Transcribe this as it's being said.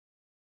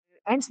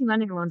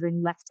anti-money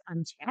laundering left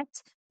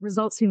unchecked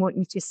results in what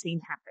you've just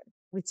seen happen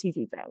with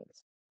TV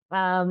banks.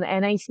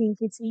 And I think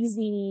it's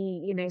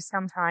easy,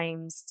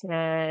 sometimes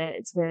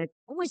to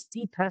almost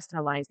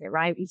depersonalize it,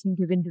 right? We think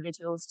of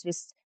individuals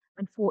just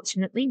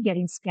unfortunately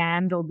getting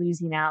scammed or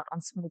losing out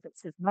on small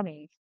bits of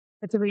money.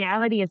 But the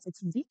reality of the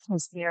TV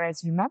case here,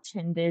 as you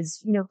mentioned,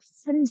 is,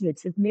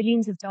 hundreds of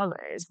millions of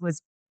dollars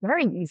was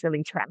very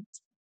easily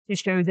tracked to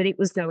show that it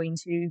was going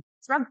to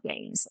drug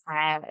gangs,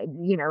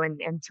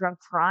 and drug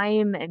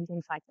crime and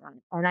things like that.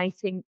 And I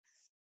think,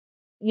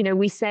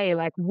 we say,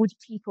 like, would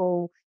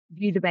people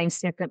view the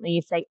banks differently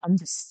if they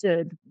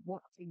understood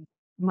what the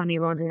money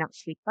laundering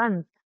actually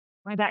funds?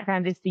 My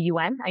background is the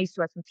UN. I used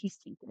to work in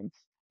peacekeeping.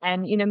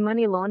 And,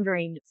 money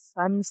laundering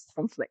funds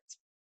conflict.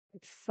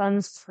 It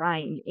funds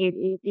crime.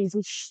 It is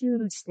a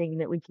huge thing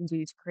that we can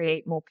do to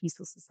create more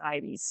peaceful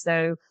societies.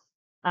 So,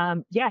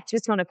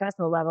 just on a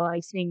personal level, I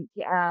think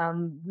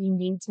we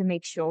need to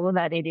make sure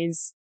that it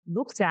is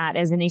looked at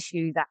as an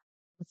issue that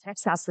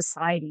affects our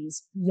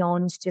societies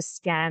beyond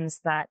just scams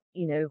that,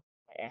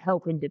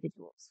 help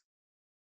individuals.